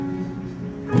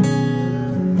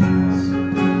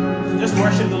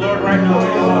Worship the Lord right now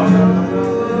where you are.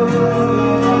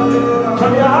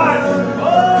 From your heart.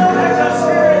 Oh, let your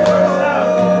spirit burst out.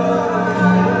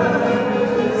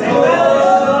 Sing melodies to the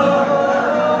Lord.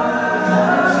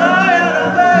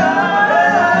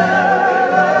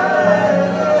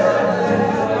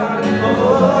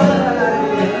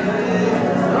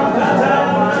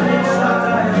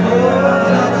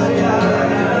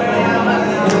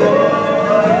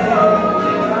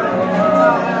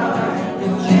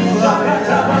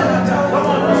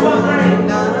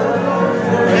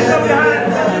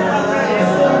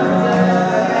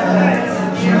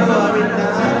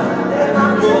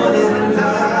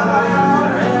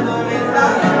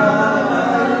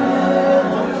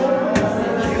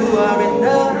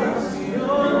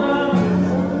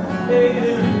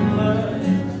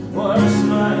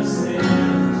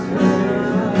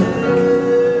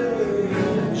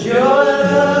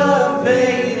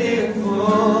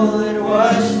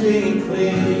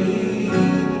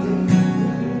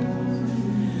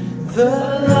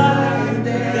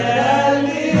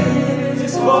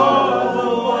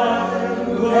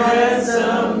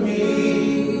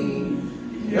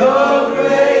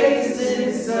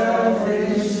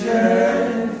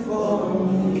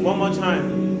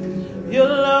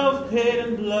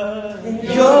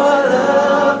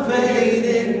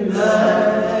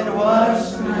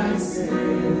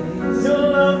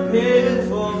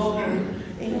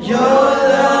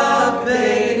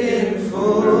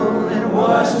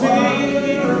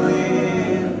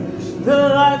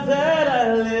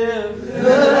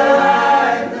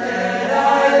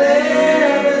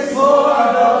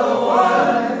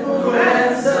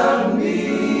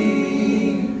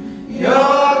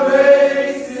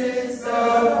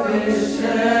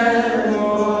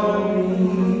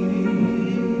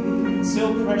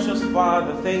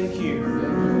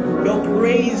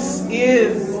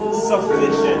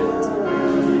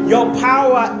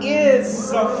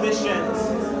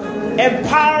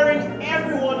 Empowering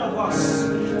every one of us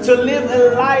to live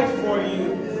a life for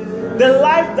you. The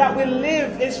life that we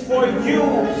live is for you.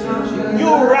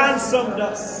 You ransomed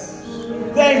us.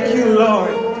 Thank you,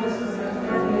 Lord.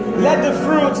 Let the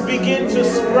fruits begin to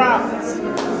sprout.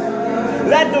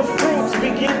 Let the fruits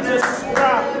begin to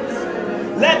sprout.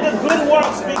 Let the good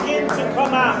works begin to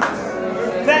come out.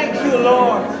 Thank you,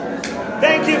 Lord.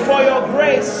 Thank you for your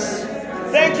grace.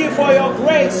 Thank you for your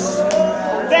grace.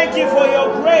 Thank you for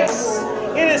your grace.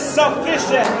 It is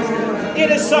sufficient.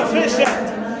 It is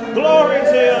sufficient. Glory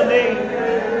to your name.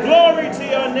 Glory to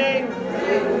your name.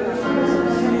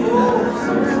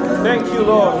 Thank you,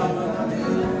 Lord.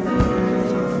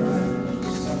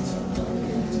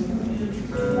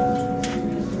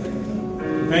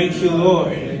 Thank you,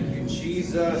 Lord. Thank you,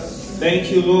 Jesus.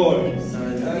 Thank you, Lord.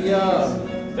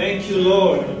 Hallelujah. Thank you,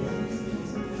 Lord.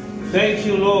 Thank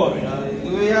you, Lord.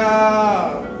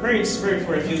 Hallelujah. Pray in spirit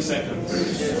for a few seconds.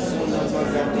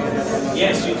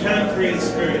 Yes, you can pray in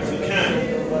spirit. You can.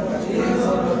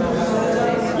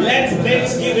 Let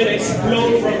thanksgiving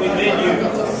explode from within you.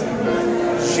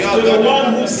 To the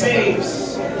one who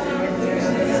saves.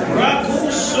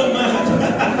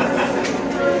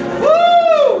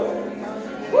 Woo!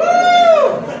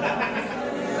 Woo!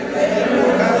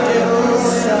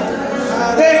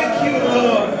 Thank you,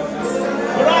 Lord.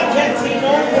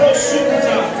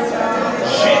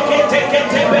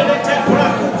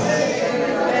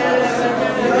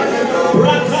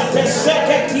 Brakate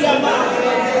seketiama.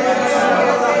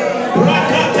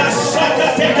 Brakata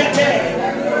sakatekete.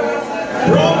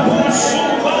 Rombu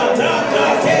sumata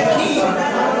teki.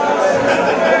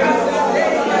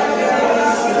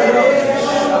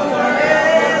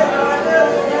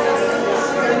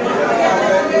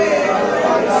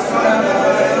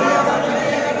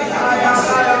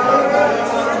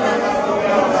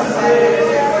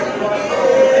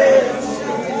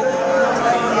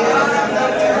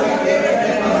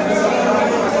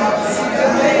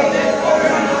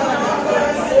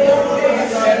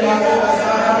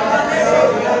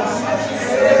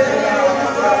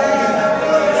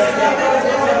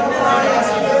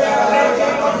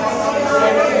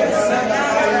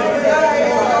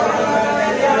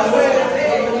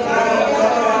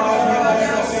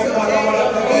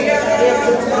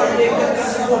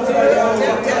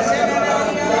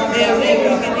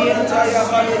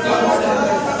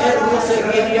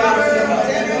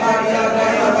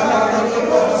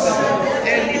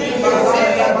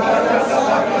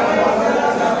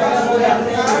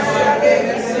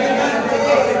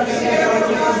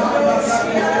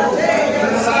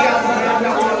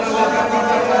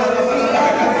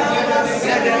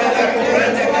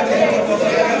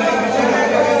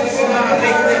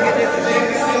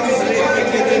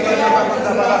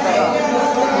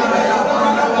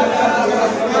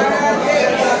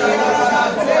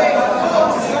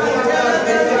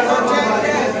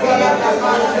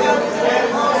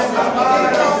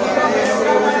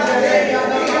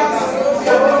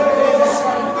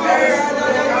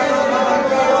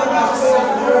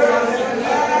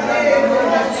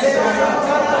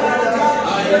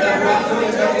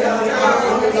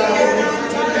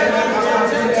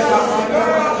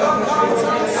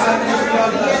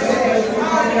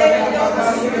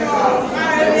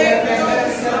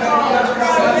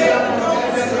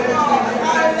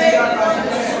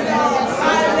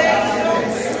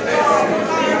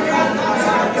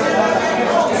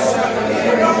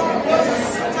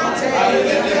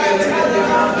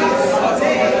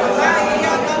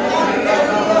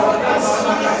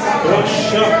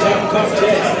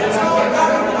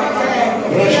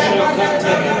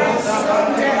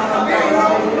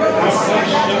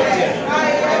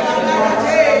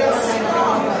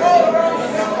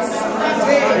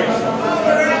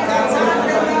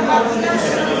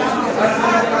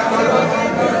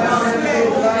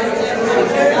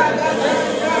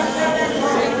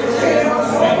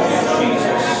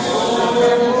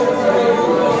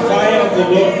 the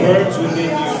Lord burns within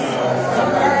you now.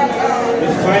 The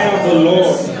fire of the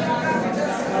Lord.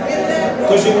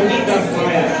 Because you will need that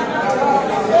fire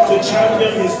to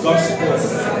champion His gospel,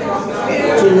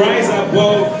 to rise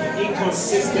above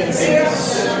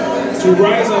inconsistencies, to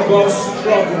rise above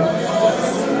struggle.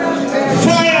 The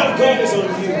fire of God is on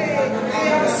you.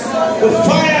 The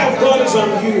fire of God is on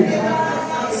you.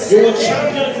 You will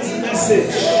champion His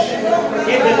message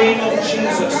in the name of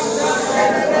Jesus.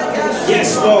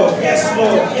 Yes, Lord. Yes,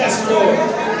 Lord. Yes, Lord.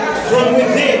 From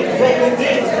within, from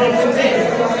within, from within.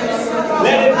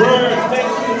 Let it burn. Thank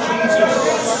you, Jesus.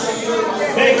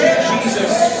 Thank you,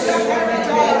 Jesus.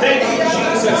 Thank you,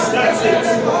 Jesus. That's it.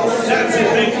 That's it.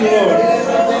 Thank you, Lord.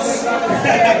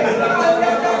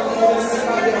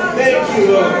 Thank you,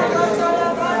 Lord.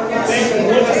 Thank you.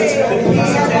 What does this mean? The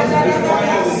peace of the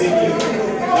fire within you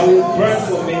that will burn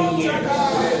for many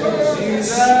years.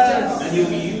 And He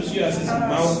will use you as His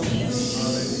mouthpiece.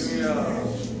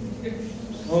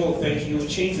 Oh, thank you. You will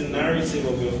change the narrative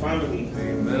of your family.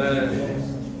 Amen.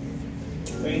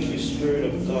 Thank you, Spirit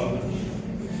of God.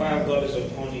 The fire of God is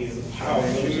upon you. The power of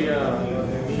God is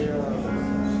upon you.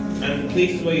 And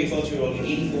places where you thought you were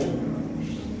unable,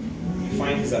 you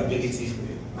find His ability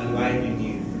alive in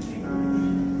you.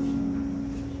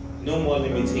 No more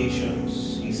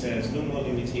limitations, He says. No more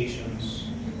limitations.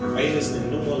 Are you listening?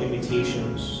 No more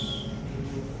limitations.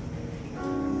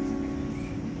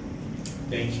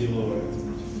 Thank you, Lord.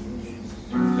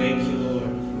 Thank you, Lord.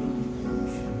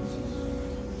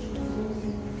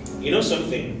 You know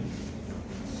something?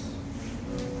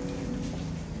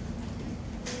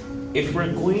 If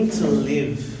we're going to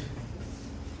live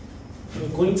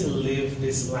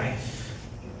this life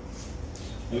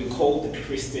that we call the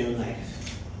Christian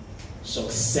life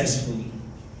successfully,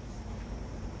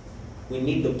 we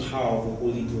need the power of the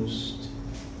Holy Ghost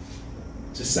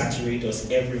to saturate us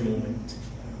every moment.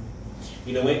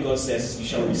 You know, when God says you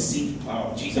shall receive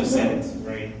power, Jesus said it,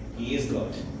 right? He is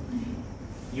God.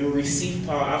 You will receive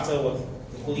power after what?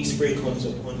 The Holy Spirit comes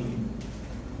upon you.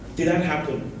 Did that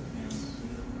happen?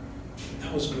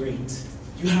 That was great.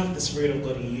 You have the Spirit of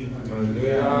God in you.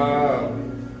 Hallelujah.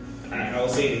 I'll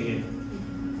say it again.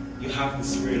 You have the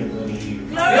Spirit of God in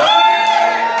you.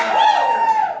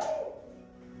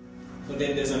 But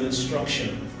then there's an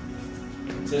instruction.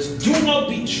 It says, do not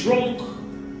be drunk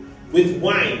with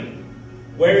wine.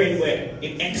 Wherein where?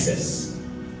 In excess.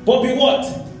 But be what?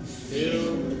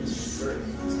 Filled with the Spirit.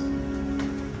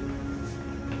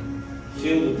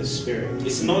 Filled with the Spirit.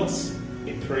 It's not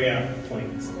a prayer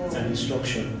point. It's an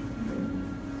instruction.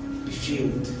 Be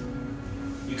filled.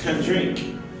 You can drink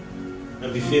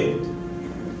and be filled.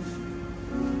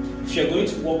 If you're going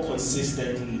to walk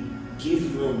consistently,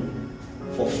 give room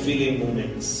for filling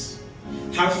moments.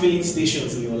 Have filling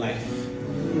stations in your life.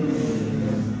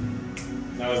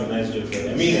 That was a nice joke for you.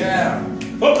 I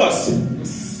mean, focus.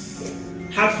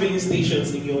 Have filling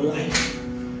stations in your life.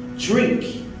 Drink.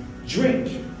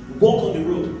 Walk on the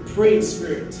road. Pray in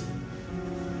spirit.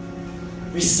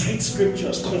 Recite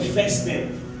scriptures. Confess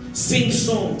them. Sing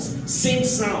songs. Sing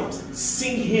sounds.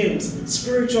 Sing hymns.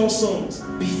 Spiritual songs.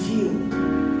 Be filled.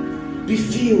 Be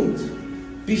filled.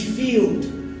 Be filled.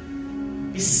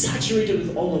 Be saturated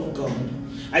with all of God.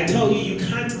 I tell you, you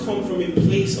can't come from a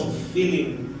place of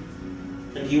feeling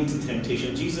and yield to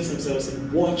temptation. Jesus himself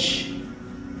said, watch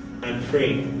and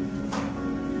pray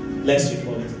lest you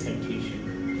fall into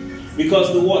temptation.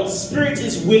 Because the what? Spirit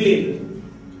is willing,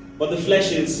 but the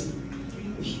flesh is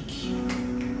weak.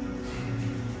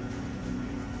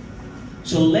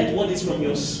 So let what is from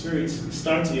your spirit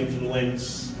start to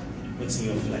influence what's in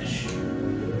your flesh.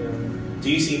 Do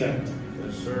you see that?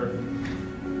 Yes, sir.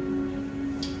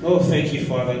 Oh, thank you,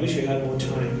 Father. I wish we had more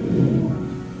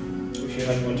time. Wish we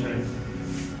had more time.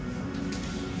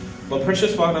 But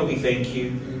precious Father, we thank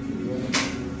you.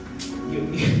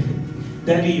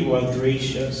 Daddy, you are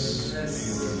gracious.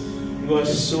 You are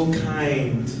so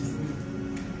kind.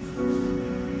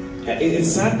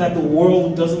 It's sad that the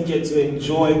world doesn't get to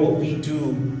enjoy what we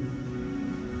do.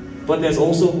 But there's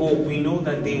also hope. We know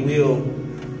that they will.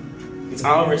 It's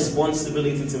our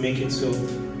responsibility to make it so.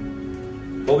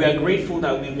 But we are grateful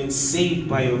that we've been saved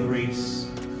by your grace.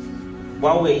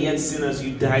 While we're yet sinners,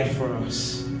 you died for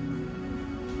us.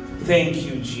 Thank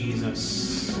you,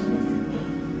 Jesus.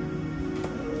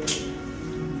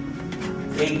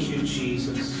 Thank you,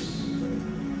 Jesus.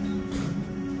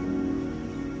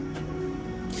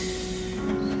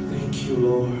 Thank you,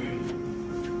 Lord.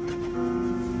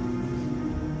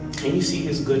 Can you see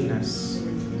his goodness?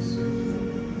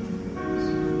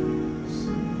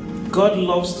 God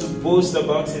loves to boast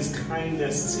about his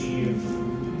kindness to you.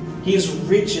 He is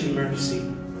rich in mercy,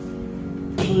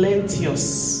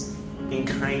 plenteous in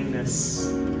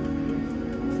kindness.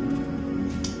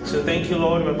 So thank you,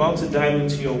 Lord. We're about to dive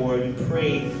into your word. We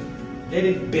pray, let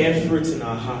it bear fruit in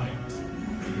our heart.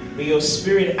 May your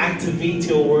spirit activate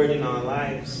your word in our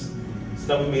lives so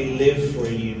that we may live for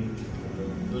you,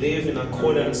 live in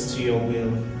accordance to your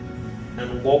will,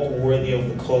 and walk worthy of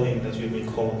the calling that we've been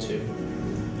called to.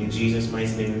 In Jesus'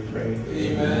 mighty name we pray.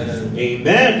 Amen.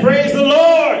 Amen. Praise the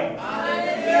Lord.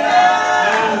 Hallelujah.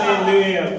 Hallelujah.